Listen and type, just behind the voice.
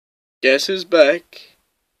Guess who's back?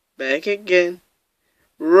 Back again.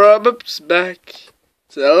 Robup's back.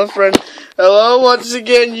 Tell a friend. Hello once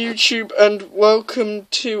again, YouTube, and welcome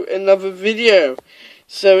to another video.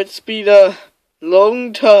 So it's been a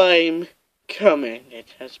long time coming.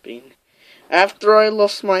 It has been. After I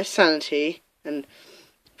lost my sanity and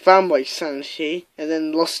found my sanity, and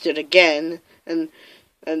then lost it again, and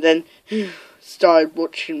then started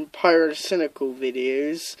watching pyrocynical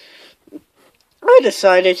videos, I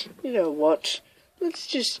decided, you know what, let's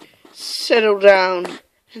just settle down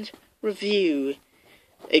and review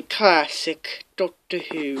a classic Doctor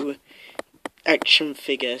Who action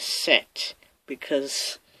figure set,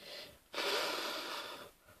 because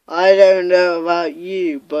I don't know about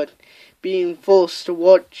you, but being forced to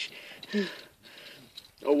watch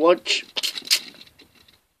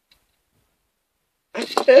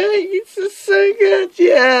it's just so good.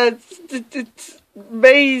 Yeah, it's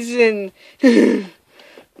amazing.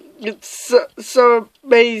 It's so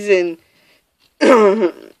amazing.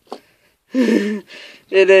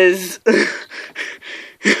 It is.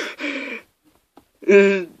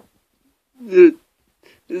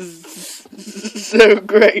 It's so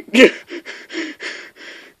great.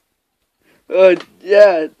 Oh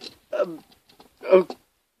yeah.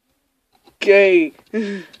 Okay.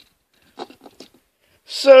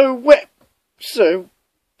 So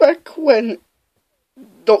back when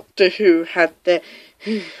Doctor Who had their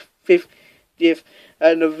 50th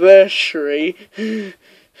anniversary,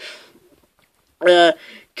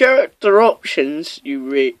 character options, you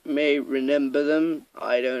may remember them,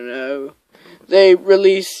 I don't know. They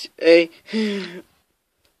released a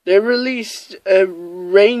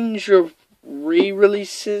range of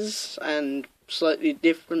re-releases and slightly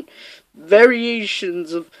different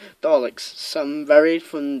variations of Daleks. Some varied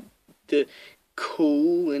from the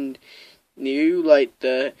cool and new, like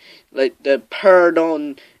the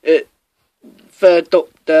Pardon Third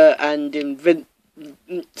Doctor and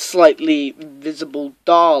slightly visible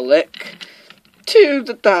Dalek, to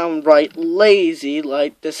the downright lazy,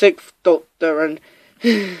 like the Sixth Doctor and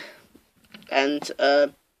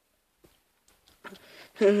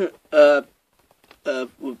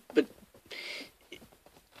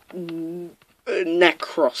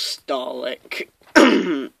Necros Dalek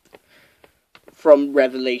from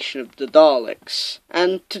Revelation of the Daleks.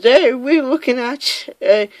 And today we're looking at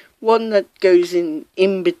one that goes in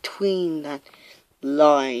between that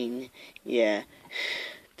line. Yeah.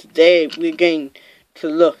 Today we're going to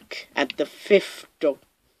look at the Fifth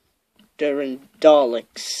Doctor and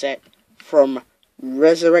Dalek set from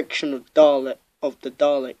Resurrection of the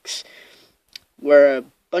Daleks, where a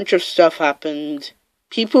bunch of stuff happened.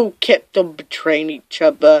 People kept on betraying each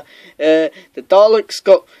other. The Daleks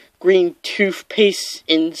got green toothpaste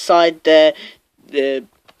inside their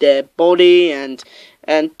body, and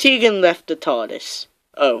Tegan left the TARDIS.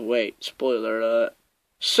 Oh wait, spoiler alert.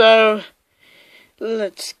 So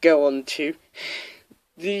let's go on to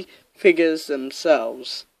the figures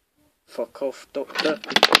themselves. Fuck off, Doctor.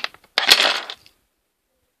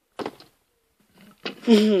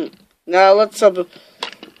 Now let's have a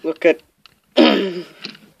look at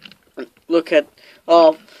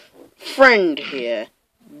our friend here,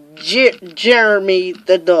 Jeremy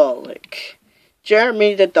the Dalek.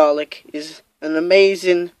 Jeremy the Dalek is an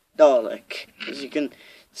amazing Dalek, as you can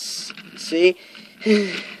see.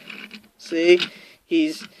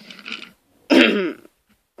 He's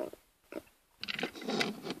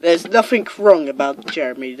there's nothing wrong about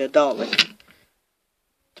Jeremy the Dalek.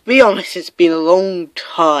 To be honest, it's been a long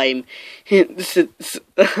time since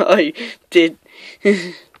I did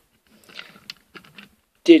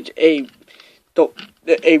a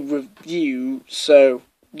review, so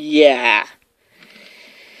yeah.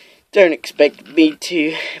 Don't expect me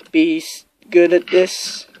to be good at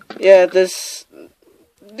this. Yeah, this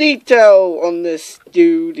detail on this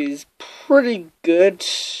dude is pretty good.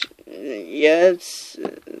 Yeah,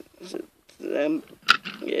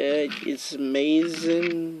 it's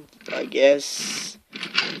amazing, I guess.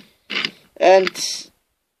 And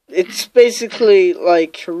it's basically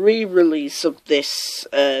like a re-release of this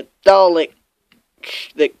Dalek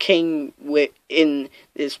that came in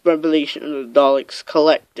this Revelation of the Daleks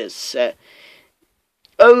collector's set.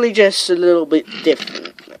 Only just a little bit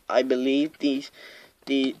different, I believe. The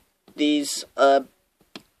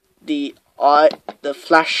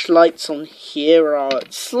flashlights on here are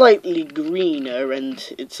slightly greener,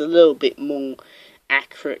 and it's a little bit more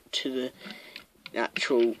accurate to the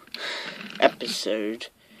actual episode.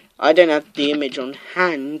 I don't have the image on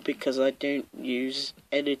hand because I don't use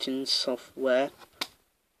editing software.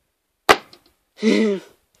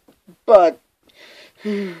 But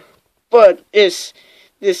it's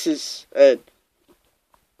this is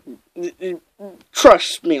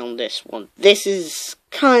trust me on this one. This is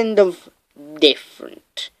kind of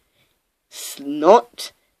different. It's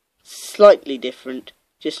not slightly different,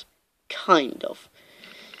 just kind of.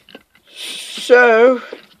 So,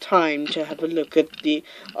 time to have a look at the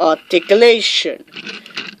articulation.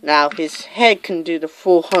 Now, his head can do the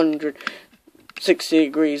 460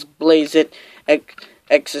 degrees blaze it,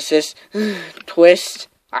 exorcist, twist.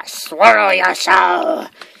 I swallow your soul.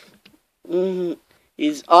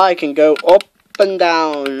 His eye can go up and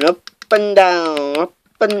down, up and down, up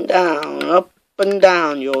and down, up and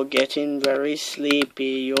down. You're getting very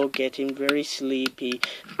sleepy. You're getting very sleepy.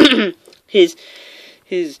 his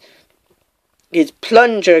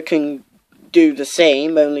plunger can do the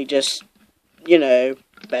same, only just,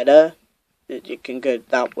 better. It can go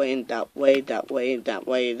that way and that way, that way and that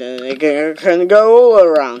way. Then it can go all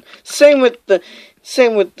around. Same with the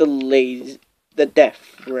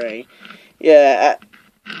death ray. Yeah,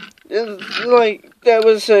 like there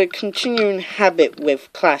was a continuing habit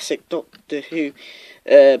with classic Doctor Who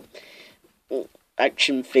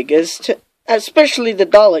action figures, especially the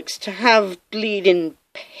Daleks, to have bleeding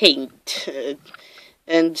paint,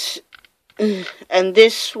 and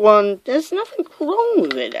this one, there's nothing wrong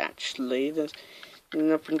with it, actually. There's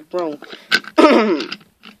nothing wrong.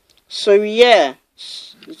 So, yeah,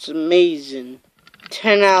 it's amazing.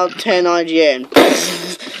 10 out of 10 IGN.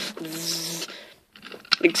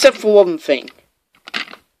 Except for one thing.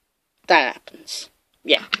 That happens.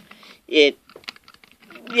 Yeah. It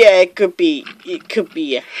could be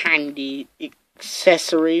a handy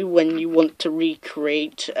accessory when you want to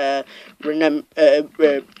recreate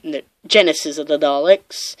Genesis of the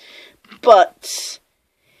Daleks, but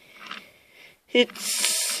it's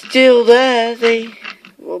still there.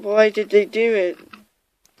 Why did they do it?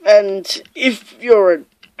 And if you're a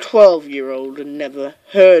 12-year-old and never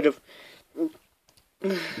heard of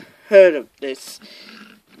this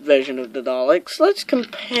version of the Daleks, let's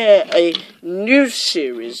compare a new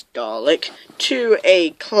series Dalek to a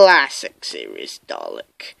classic series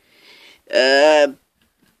Dalek.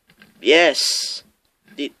 Yes,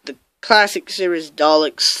 the classic series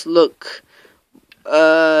Daleks look,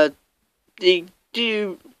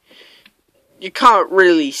 you can't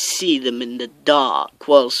really see them in the dark,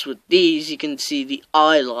 whilst with these you can see the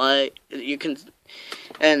highlight,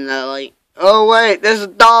 and they're like, oh wait, there's a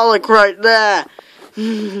Dalek right there.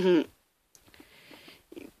 To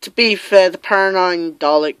be fair, the Paradigm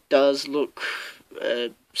Dalek does look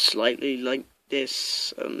slightly like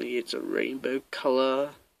this, only it's a rainbow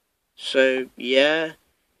colour. So, yeah.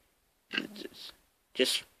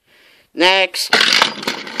 Just next.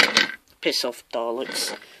 Piss off,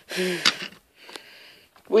 Daleks.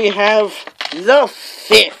 We have the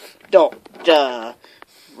 5th Doctor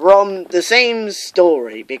from the same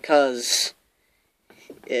story, because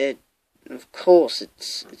of course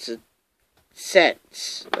it's a set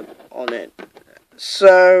on it.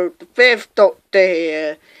 So the 5th Doctor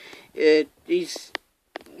here, he's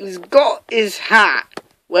got his hat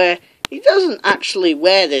where he doesn't actually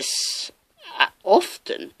wear this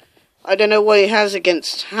often. I don't know what he has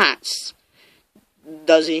against hats.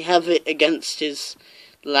 Does he have it against his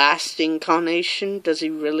last incarnation? Does he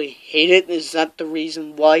really hate it? Is that the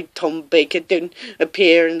reason why Tom Baker didn't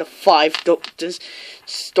appear in the 5 Doctors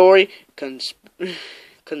story?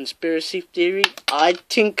 Conspiracy theory? I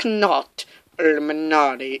think not.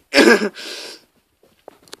 Illuminati.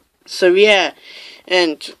 So yeah,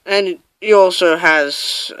 and he also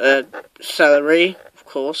has celery, of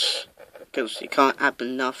course, because you can't have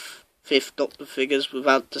enough 5th Doctor figures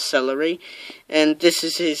without the celery. And this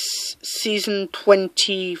is his season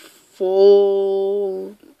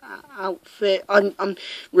 24 outfit. I'm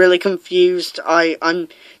really confused. I'm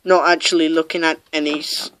not actually looking at any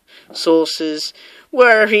sources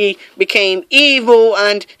where he became evil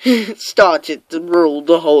and started to rule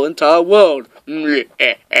the whole entire world.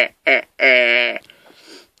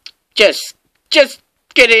 Just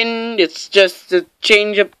get in. It's just to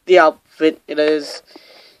change up the outfit. It is.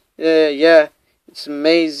 Yeah, it's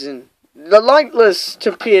amazing. The likeness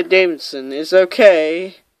to Peter Davidson is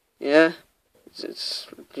okay. Yeah, it's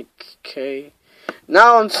okay.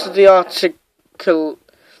 Now onto the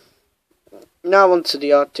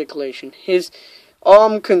articulation. His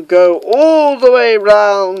arm can go all the way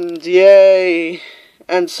round. Yay!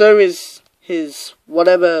 And so is his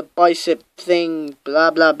whatever bicep thing.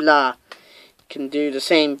 Blah blah blah. Can do the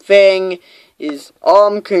same thing. His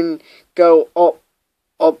arm can go up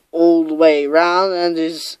all the way around, and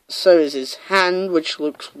so is his hand, which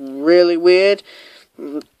looks really weird.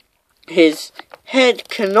 His head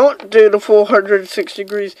cannot do the 460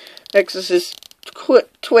 degrees exorcist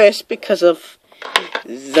twist because of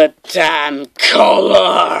the damn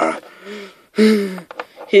collar.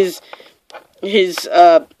 His his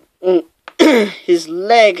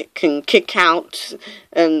leg can kick out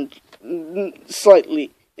and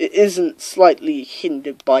isn't slightly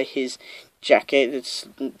hindered by his jacket. It's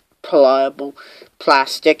pliable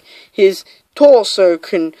plastic. His torso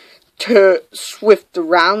can swift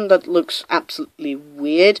around. That looks absolutely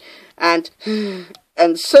weird, and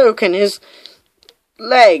so can his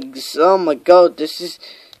legs. Oh my god, this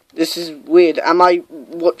is weird. Am I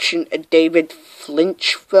watching a David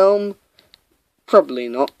Lynch film? Probably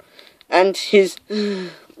not. And his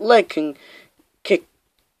leg can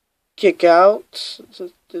kick out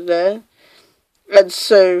there, and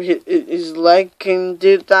so his leg can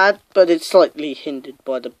do that, but it's slightly hindered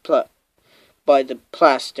by the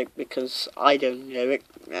plastic because I don't know it,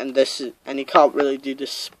 and he can't really do the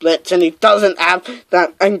splits, and he doesn't have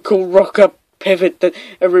that ankle rocker pivot that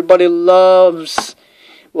everybody loves.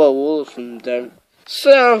 Well, all of them don't.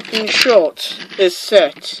 So, in short, this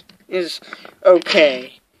set is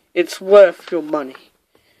okay. It's worth your money.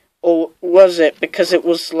 Or was it? Because it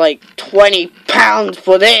was like £20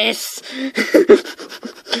 for this.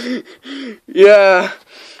 Yeah.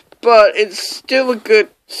 But it's still a good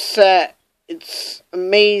set. It's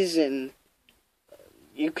amazing.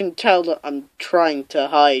 You can tell that I'm trying to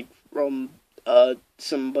hide from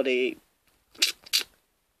somebody.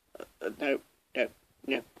 No.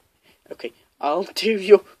 Okay, I'll do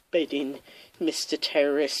your bidding, Mr.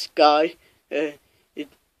 Terrorist Guy.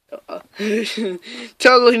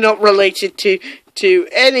 Totally not related to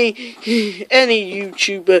any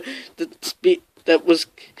YouTuber that was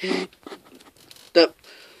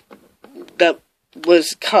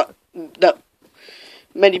cut, that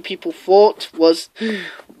many people thought was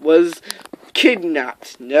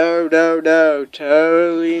kidnapped. No,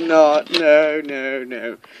 totally not.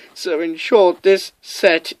 No. So in short, this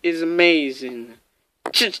set is amazing.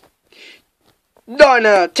 Just 9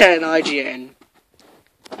 out of 10 IGN.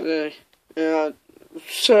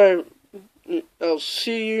 So, I'll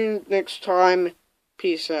see you next time.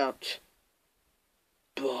 Peace out.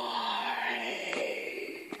 Bye.